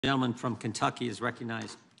The gentleman from Kentucky is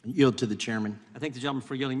recognized. Yield to the chairman. I thank the gentleman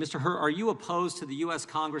for yielding. Mr. Hur, are you opposed to the U.S.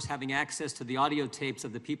 Congress having access to the audio tapes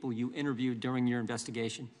of the people you interviewed during your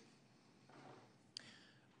investigation?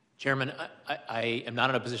 Chairman, I am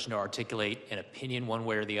not in a position to articulate an opinion one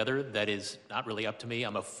way or the other. That is not really up to me.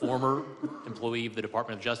 I'm a former employee of the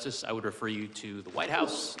Department of Justice. I would refer you to the White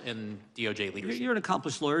House and DOJ leadership. You're an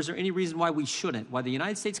accomplished lawyer. Is there any reason why we shouldn't, why the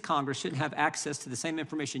United States Congress shouldn't have access to the same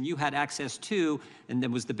information you had access to and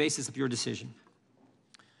that was the basis of your decision?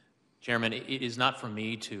 Chairman, it is not for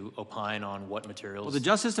me to opine on what materials. Well, the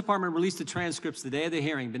Justice Department released the transcripts the day of the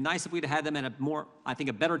hearing. It'd been nice if we'd had them at a more, I think,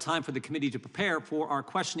 a better time for the committee to prepare for our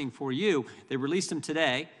questioning for you. They released them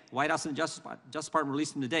today. The White House and the Justice Department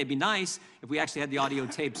released them today. It'd be nice if we actually had the audio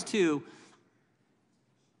tapes too.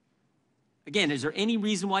 Again, is there any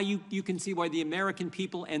reason why you can see why the American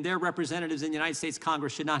people and their representatives in the United States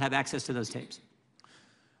Congress should not have access to those tapes?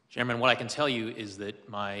 Chairman, what I can tell you is that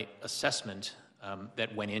my assessment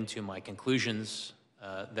that went into my conclusions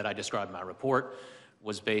that I described in my report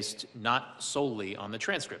was based not solely on the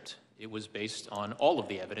transcript. It was based on all of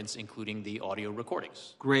the evidence, including the audio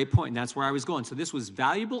recordings. Great point, and that's where I was going. So this was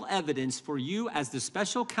valuable evidence for you as the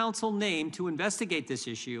special counsel named to investigate this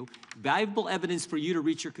issue, valuable evidence for you to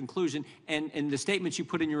reach your conclusion, and the statements you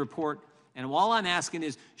put in your report. And all I'm asking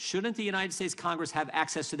is, shouldn't the United States Congress have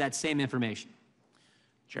access to that same information?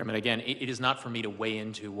 Chairman, again, it is not for me to weigh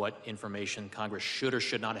into what information Congress should or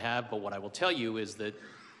should not have, but what I will tell you is that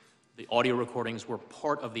the audio recordings were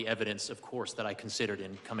part of the evidence, of course, that I considered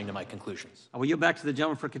in coming to my conclusions. I will yield back to the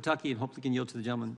gentleman for Kentucky and hopefully can yield to the gentleman